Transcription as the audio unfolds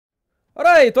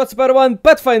Alright, what's up everyone,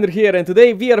 Pathfinder here, and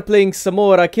today we are playing some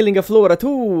more Killing a Flora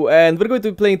 2, and we're going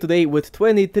to be playing today with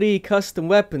 23 custom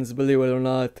weapons, believe it or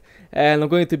not. And I'm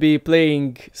going to be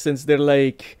playing, since there are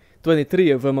like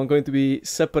 23 of them, I'm going to be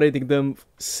separating them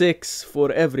 6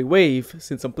 for every wave,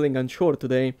 since I'm playing on shore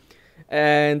today.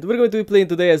 And we're going to be playing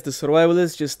today as the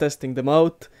survivalists, just testing them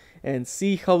out and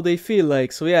see how they feel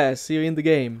like. So yeah, see you in the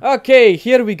game. Okay,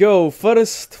 here we go.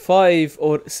 First 5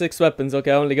 or 6 weapons. Okay,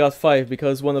 I only got 5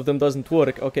 because one of them doesn't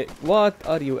work. Okay, what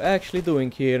are you actually doing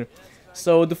here?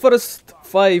 So the first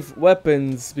 5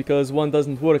 weapons, because one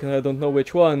doesn't work and I don't know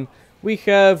which one. We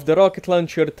have the rocket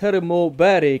launcher Intermo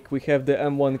Barrick. We have the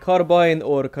M1 carbine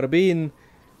or carbine,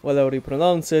 whatever you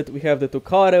pronounce it. We have the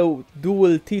Tokarev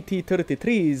dual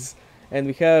TT-33s. And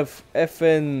we have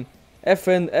FN,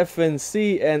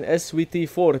 FNC and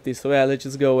SVT-40, so yeah, let's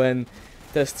just go and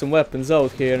test some weapons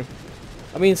out here.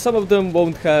 I mean, some of them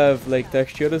won't have, like,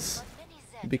 textures,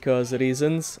 because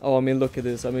reasons. Oh, I mean, look at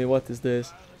this, I mean, what is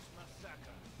this?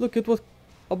 Look at what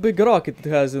a big rocket it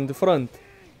has in the front.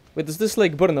 Wait, does this,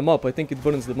 like, burn them up? I think it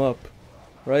burns them up,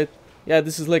 right? Yeah,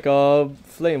 this is like a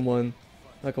flame one.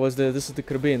 Like, this is the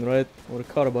carbine, right? Or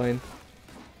carbine.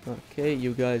 Okay,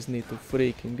 you guys need to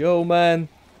freaking go, man.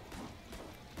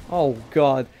 Oh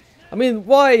god. I mean,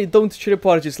 why don't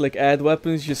tripwire just like add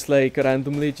weapons, just like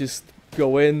randomly just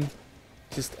go in,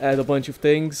 just add a bunch of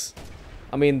things?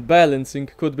 I mean, balancing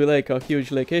could be like a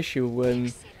huge like issue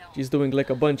when she's doing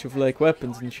like a bunch of like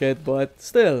weapons and shit, but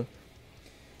still.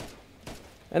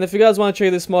 And if you guys want to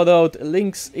check this mod out,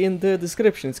 links in the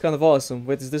description. It's kind of awesome.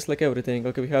 Wait, is this like everything?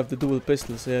 Okay, we have the dual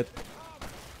pistols yet.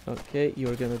 Okay,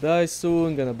 you're gonna die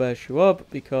soon, gonna bash you up,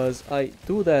 because I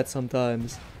do that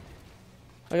sometimes.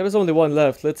 Okay, there's only one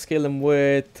left. Let's kill him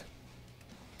with...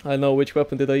 I don't know which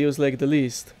weapon did I use like the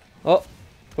least. Oh, of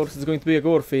course it's going to be a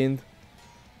gore fiend.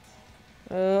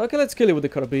 Okay, let's kill it with the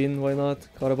carbine, why not?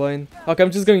 Carbine. Okay, I'm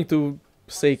just going to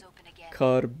say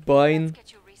carbine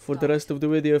for the rest of the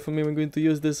video if I'm even going to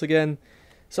use this again.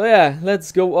 So yeah,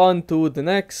 let's go on to the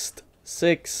next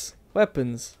 6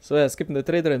 weapons. So yeah, skipping the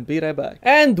trader and be right back.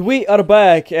 And we are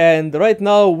back, and right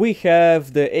now we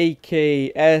have the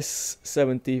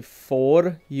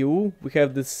AKS-74U, we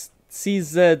have the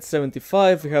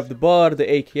CZ-75, we have the bar, the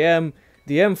AKM,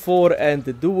 the M4 and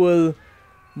the dual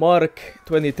Mark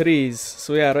 23s.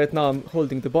 So yeah, right now I'm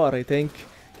holding the bar, I think,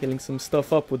 killing some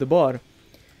stuff up with the bar.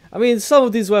 I mean, some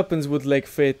of these weapons would like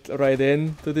fit right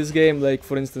in to this game, like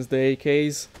for instance the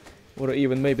AKs, or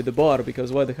even maybe the bar,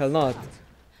 because why the hell not?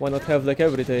 Why not have like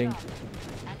everything?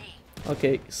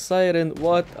 Okay, Siren,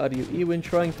 what are you even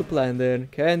trying to plan there?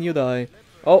 Can you die?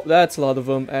 Oh, that's a lot of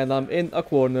them, and I'm in a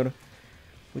corner,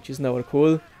 which is never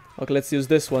cool. Okay, let's use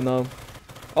this one now.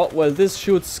 Oh, well, this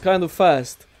shoots kind of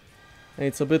fast, and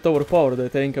it's a bit overpowered, I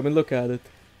think. I mean, look at it.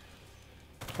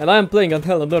 And I'm playing on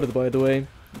Hell on Earth, by the way,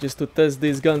 just to test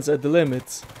these guns at the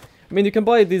limits. I mean, you can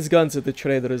buy these guns at the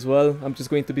trader as well. I'm just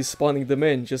going to be spawning them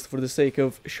in, just for the sake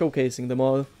of showcasing them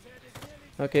all.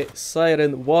 Okay,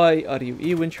 Siren, why are you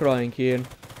even trying here?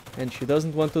 And she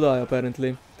doesn't want to die,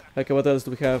 apparently. Okay, what else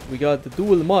do we have? We got the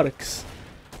dual marks.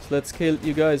 So let's kill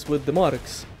you guys with the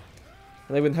marks.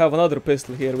 And I even have another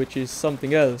pistol here, which is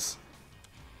something else.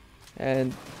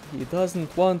 And he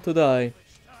doesn't want to die.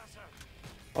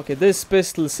 Okay, this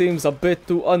pistol seems a bit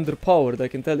too underpowered, I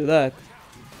can tell you that.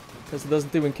 Because it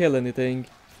doesn't even kill anything.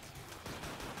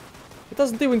 It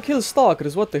doesn't even kill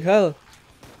stalkers, what the hell?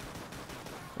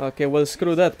 Okay, well,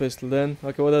 screw that pistol then.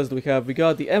 Okay, what else do we have? We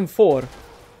got the M4,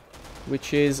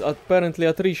 which is apparently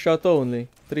a 3-shot only.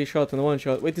 3-shot and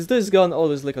 1-shot. Wait, is this gun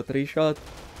always like a 3-shot?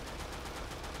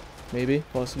 Maybe,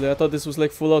 possibly. I thought this was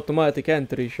like full automatic and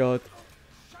 3-shot.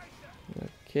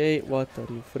 Okay, what are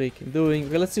you freaking doing?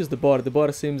 Okay, let's use the bar. The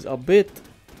bar seems a bit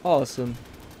awesome.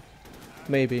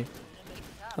 Maybe.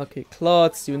 Okay,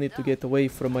 Clots, you need to get away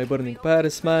from my burning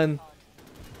Paris, man.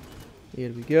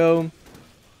 Here we go.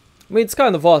 I mean, it's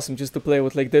kind of awesome just to play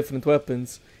with like different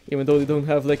weapons, even though they don't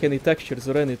have like any textures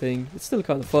or anything. It's still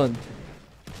kind of fun.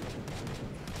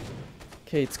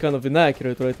 Okay, it's kind of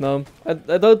inaccurate right now. I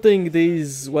don't think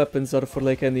these weapons are for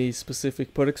like any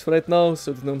specific perks right now,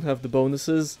 so they don't have the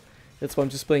bonuses. That's why I'm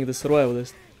just playing the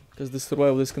survivalist, because the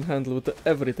survivalist can handle with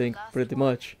everything pretty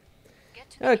much.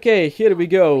 Okay, here we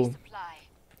go.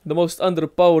 The most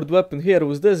underpowered weapon here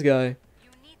was this guy.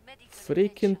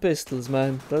 Freaking pistols,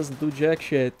 man. Doesn't do jack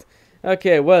shit.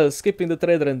 Okay, well, skipping the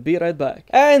trader and be right back.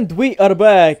 And we are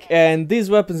back, and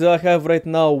these weapons that I have right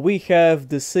now, we have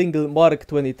the single Mark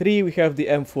 23, we have the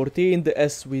M14, the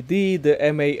SVD, the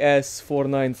MAS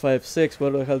 4956,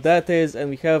 whatever the hell that is, and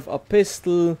we have a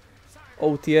pistol,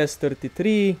 OTS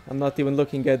 33, I'm not even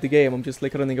looking at the game, I'm just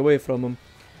like running away from him.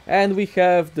 And we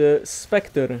have the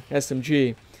Spectre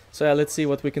SMG. So yeah, let's see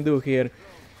what we can do here.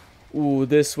 Ooh,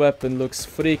 this weapon looks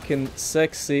freaking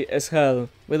sexy as hell.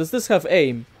 Wait, does this have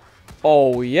aim?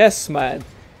 Oh, yes, man.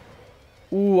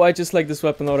 Ooh, I just like this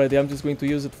weapon already. I'm just going to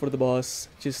use it for the boss.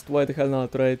 Just why the hell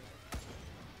not, right?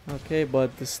 Okay,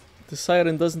 but the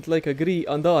siren doesn't like agree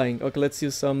on dying. Okay, let's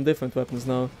use some different weapons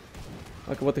now.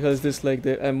 Okay, what the hell is this, like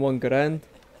the M1 Garand?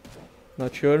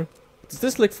 Not sure. Is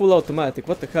this like full automatic?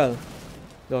 What the hell?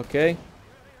 Okay.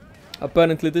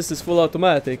 Apparently this is full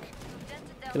automatic.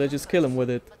 Okay, let's just kill him with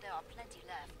it.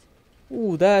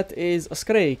 Ooh, that is a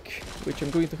Scrake, which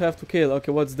I'm going to have to kill.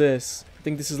 Okay, what's this? I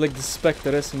think this is like the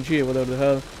Spectre SMG, whatever the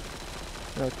hell.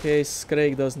 Okay,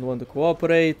 Scrake doesn't want to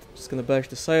cooperate. Just gonna bash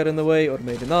the siren away, or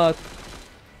maybe not.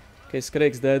 Okay,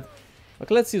 Scrake's dead.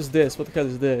 Okay, let's use this. What the hell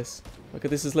is this? Okay,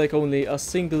 this is like only a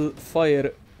single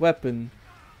fire weapon.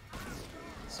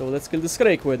 So let's kill the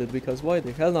Scrake with it, because why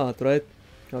the hell not, right?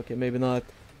 Okay, maybe not.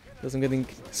 Because I'm getting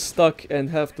stuck and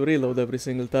have to reload every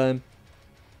single time.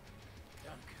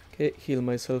 Okay, heal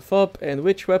myself up. And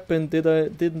which weapon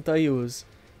didn't I use?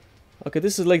 Okay,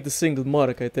 this is like the single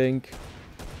mark, I think.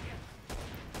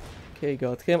 Okay,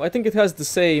 got him. I think it has the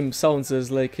same sounds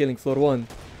as like Healing Floor 1.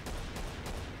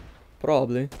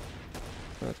 Probably.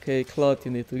 Okay, Clot,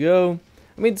 you need to go.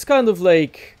 I mean, it's kind of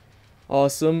like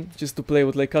awesome just to play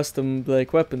with like custom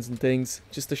like weapons and things.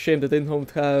 Just a shame that they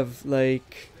don't have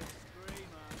like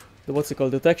the what's it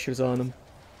called, the textures on them.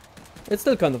 It's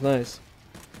still kind of nice.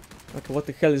 Okay, what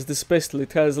the hell is this pistol?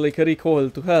 It has like a recoil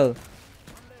to hell.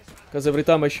 Because every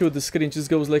time I shoot, the screen just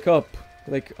goes like up,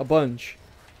 like a bunch.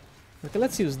 Okay,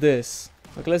 let's use this.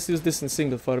 Okay, let's use this in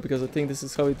single fire because I think this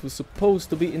is how it was supposed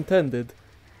to be intended.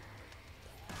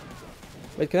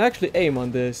 I can actually aim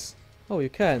on this. Oh, you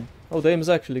can. Oh, the aim is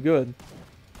actually good.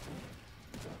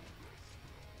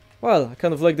 Well, I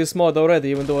kind of like this mod already,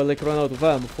 even though I like run out of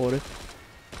ammo for it.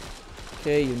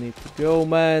 Okay, you need to go,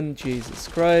 man. Jesus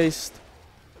Christ.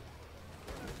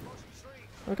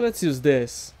 Okay, let's use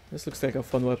this. This looks like a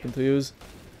fun weapon to use.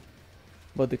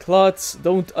 But the Clots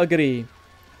don't agree.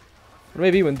 Or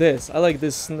maybe even this. I like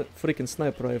this freaking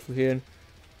sniper rifle here.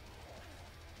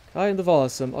 Kind of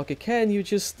awesome. Okay, can you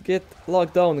just get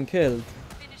locked down and killed?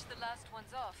 Finish the last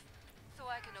ones off, so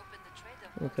I can open the trader.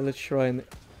 Okay, let's try and,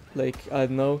 like, I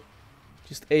don't know,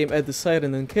 just aim at the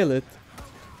siren and kill it.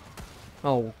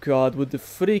 Oh god, with the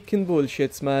freaking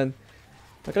bullshits, man.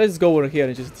 Okay, let's go over here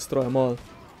and just destroy them all.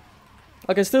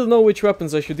 Okay, I still know which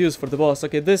weapons I should use for the boss.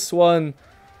 Okay, this one,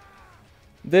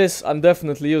 this I'm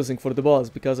definitely using for the boss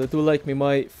because I do like me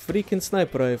my freaking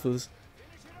sniper rifles.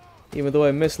 Even though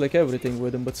I miss like everything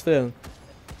with them, but still.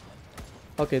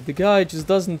 Okay, the guy just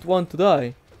doesn't want to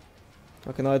die.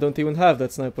 Okay, now I don't even have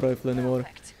that sniper rifle anymore.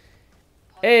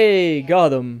 Hey,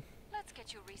 got him.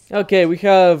 Okay, we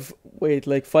have, wait,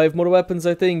 like 5 more weapons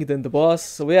I think than the boss.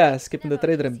 So yeah, skipping the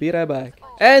trader and be right back.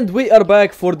 And we are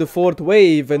back for the 4th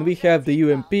wave, and we have the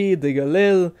UMP, the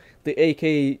Galil, the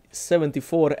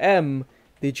AK-74M,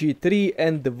 the G3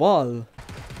 and the Val.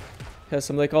 Has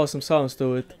some like awesome sounds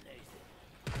to it.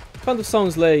 Kind of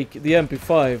sounds like the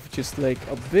MP5, just like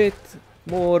a bit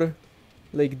more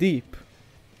like deep.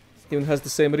 It even has the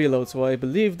same reload, so I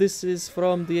believe this is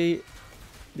from the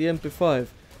MP5.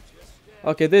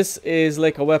 Okay, this is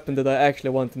like a weapon that I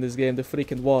actually want in this game, the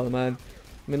freaking wall, man.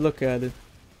 I mean, look at it.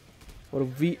 Or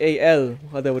VAL,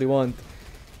 whatever you want.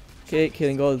 Okay,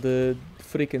 killing all the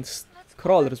freaking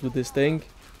crawlers with this thing.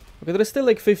 Okay, there's still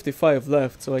like 55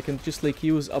 left, so I can just like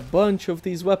use a bunch of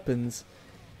these weapons.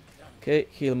 Okay,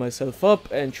 heal myself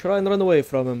up and try and run away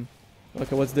from him.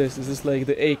 Okay, what's this? Is this like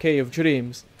the AK of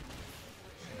dreams?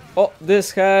 Oh,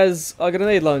 this has a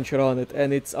grenade launcher on it,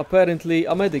 and it's apparently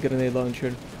a medic grenade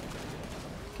launcher.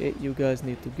 Okay, you guys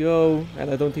need to go,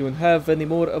 and I don't even have any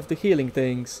more of the healing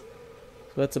things.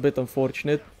 So that's a bit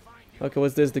unfortunate. Okay,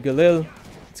 what's this? The Galil?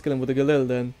 Let's kill him with the Galil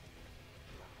then.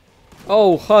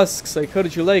 Oh, Husks, I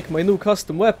heard you like my new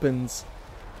custom weapons.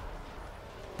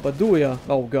 But do ya?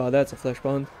 Oh god, that's a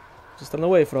flashpoint. Just run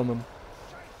away from him.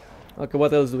 Okay,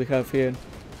 what else do we have here?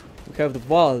 We have the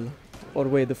Val. Or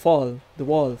wait, the Fall. The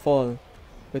Wall, Fall.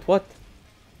 Wait, what?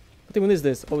 What even is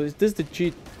this? Oh, is this the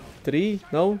G3?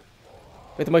 No?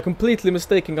 Wait, am I completely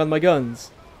mistaken on my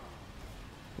guns?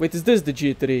 Wait, is this the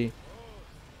G3?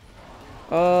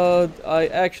 I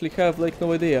actually have like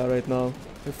no idea right now.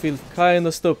 I feel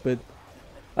kinda stupid.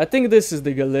 I think this is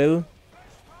the Galil.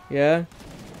 Yeah,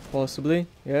 possibly.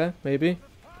 Yeah, maybe.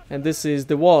 And this is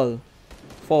the Wall.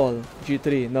 Fall.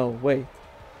 G3. No, wait.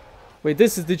 Wait,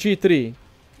 this is the G3.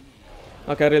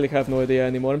 Okay, I really have no idea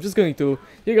anymore. I'm just going to...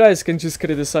 You guys can just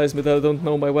criticize me that I don't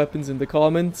know my weapons in the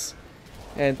comments.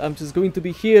 And I'm just going to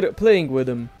be here playing with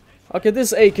them. Okay,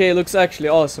 this AK looks actually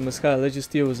awesome as hell. Let's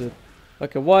just use it.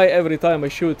 Okay, why every time I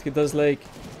shoot he does like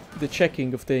the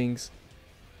checking of things?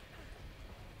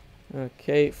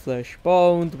 Okay, flesh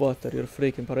bound. What are your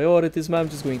freaking priorities, man? I'm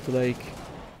just going to like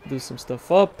do some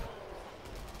stuff up.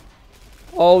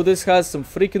 Oh, this has some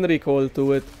freaking recoil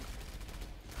to it.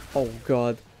 Oh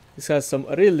god, this has some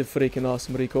really freaking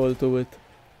awesome recoil to it.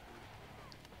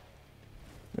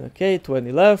 Okay,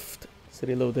 20 left. Let's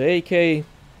reload the AK.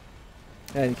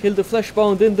 And kill the flesh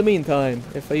bound in the meantime,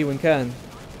 if I even can.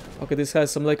 Okay, this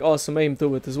has some like awesome aim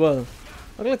to it as well.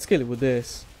 Okay, let's kill it with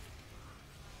this.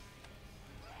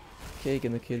 Okay,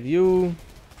 gonna kill you.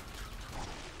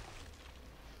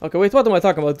 Okay, wait, what am I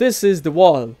talking about? This is the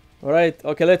wall. Alright,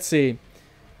 okay, let's see.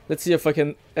 Let's see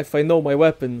if I know my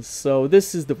weapons. So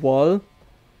this is the wall.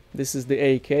 This is the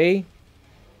AK.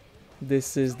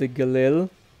 This is the Galil.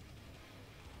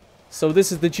 So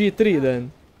this is the G3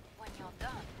 then.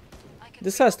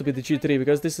 This has to be the G3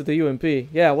 because this is the UMP.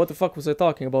 Yeah, what the fuck was I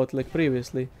talking about like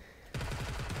previously?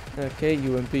 Okay,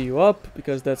 UMP you up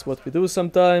because that's what we do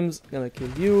sometimes. Gonna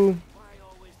kill you.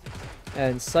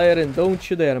 And Siren, don't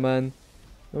you dare, man.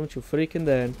 Don't you freaking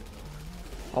dare.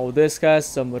 Oh, this has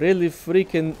some really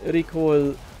freaking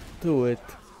recoil to it.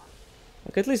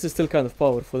 Okay, at least it's still kind of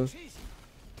powerful.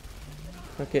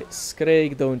 Okay,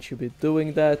 Scrake, don't you be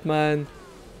doing that, man.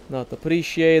 Not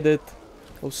appreciated.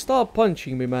 Oh, stop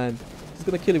punching me, man. He's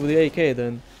gonna kill you with the AK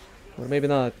then. Or maybe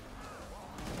not.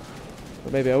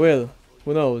 Or maybe I will.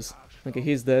 Who knows? Okay,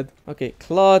 he's dead. Okay,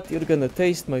 Claude, you're gonna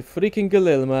taste my freaking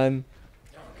Galil, man.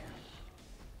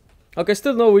 Okay, I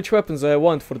still know which weapons I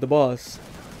want for the boss.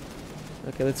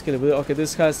 Okay, let's kill it with it. Okay,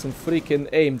 this has some freaking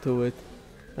aim to it.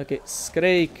 Okay,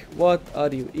 Scrake, what are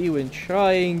you even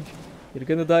trying? You're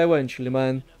gonna die eventually,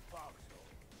 man.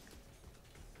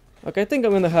 Okay, I think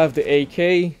I'm gonna have the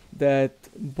AK, that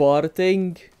bar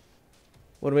thing,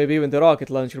 or maybe even the rocket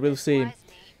launcher, we'll see.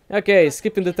 Okay,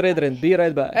 skipping the trader and be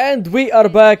right back. And we are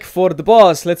back for the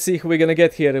boss. Let's see who we're gonna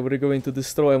get here. We're going to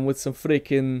destroy him with some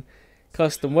freaking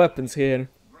custom weapons here.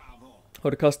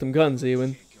 Or custom guns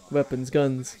even. Weapons,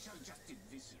 guns.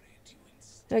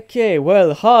 Okay,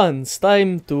 well, Hans,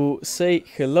 time to say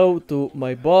hello to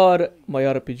my bar, my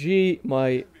RPG,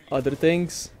 my other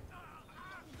things.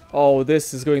 Oh,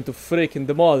 this is going to freaking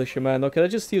demolish him, man. Okay,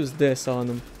 let's just use this on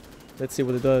him. Let's see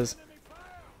what it does.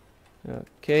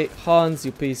 Okay, Hans,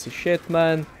 you piece of shit,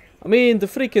 man. I mean, the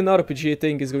freaking RPG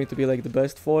thing is going to be like the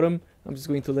best for him. I'm just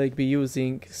going to like be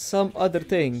using some other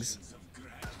things.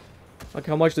 Okay,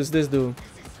 how much does this do?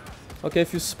 Okay,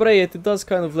 if you spray it, it does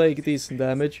kind of like decent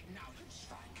damage.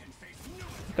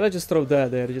 Can I just throw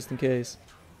that there, just in case?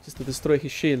 Just to destroy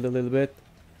his shield a little bit.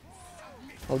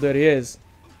 Oh, there he is.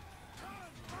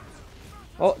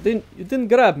 Oh, you didn't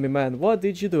grab me, man. What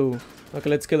did you do? Okay,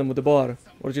 let's kill him with the bar.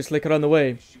 Or just like run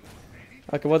away.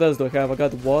 Okay, what else do I have? I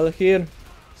got a wall here.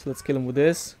 So let's kill him with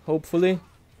this, hopefully.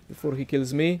 Before he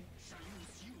kills me.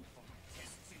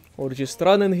 Or just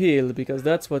run and heal, because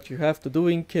that's what you have to do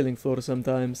in killing floor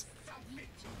sometimes.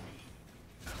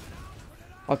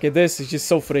 Okay, this is just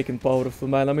so freaking powerful,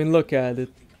 man. I mean, look at it.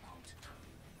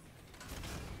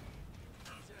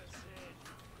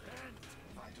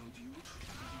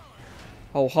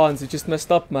 Oh, Hans, you just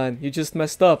messed up, man. You just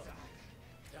messed up.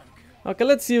 Okay,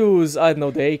 let's use, I don't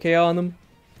know, the AK on him.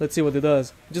 Let's see what it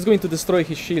does. I'm just going to destroy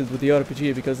his shield with the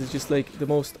RPG because it's just like the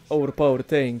most overpowered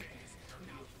thing.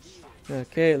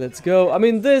 Okay, let's go. I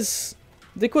mean, this...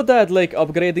 They could add like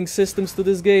upgrading systems to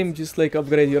this game. Just like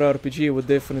upgrade your RPG with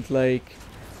different like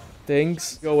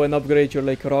things. Go and upgrade your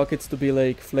like rockets to be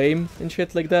like flame and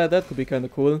shit like that. That could be kind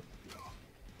of cool.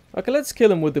 Okay, let's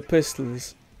kill him with the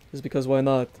pistols. Just because why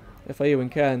not? If I even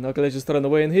can. Okay, let's just run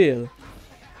away and heal.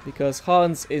 Because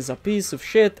Hans is a piece of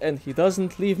shit and he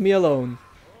doesn't leave me alone.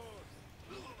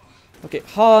 Okay,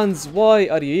 Hans, why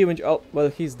are you even... Oh, well,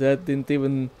 he's dead. Didn't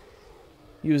even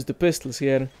use the pistols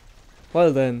here.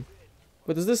 Well then.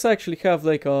 But does this actually have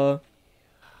like a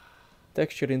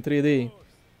texture in 3D?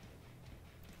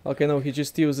 Okay, no, he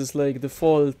just uses like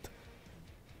default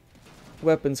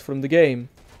weapons from the game.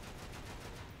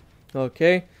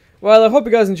 Okay. Well, I hope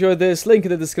you guys enjoyed this. Link in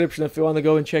the description if you want to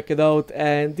go and check it out.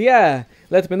 And yeah,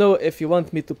 let me know if you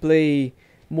want me to play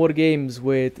more games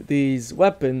with these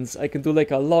weapons. I can do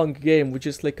like a long game with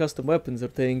just like custom weapons or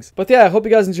things. But yeah, I hope you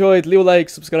guys enjoyed. Leave a like,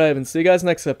 subscribe, and see you guys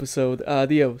next episode.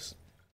 Adios.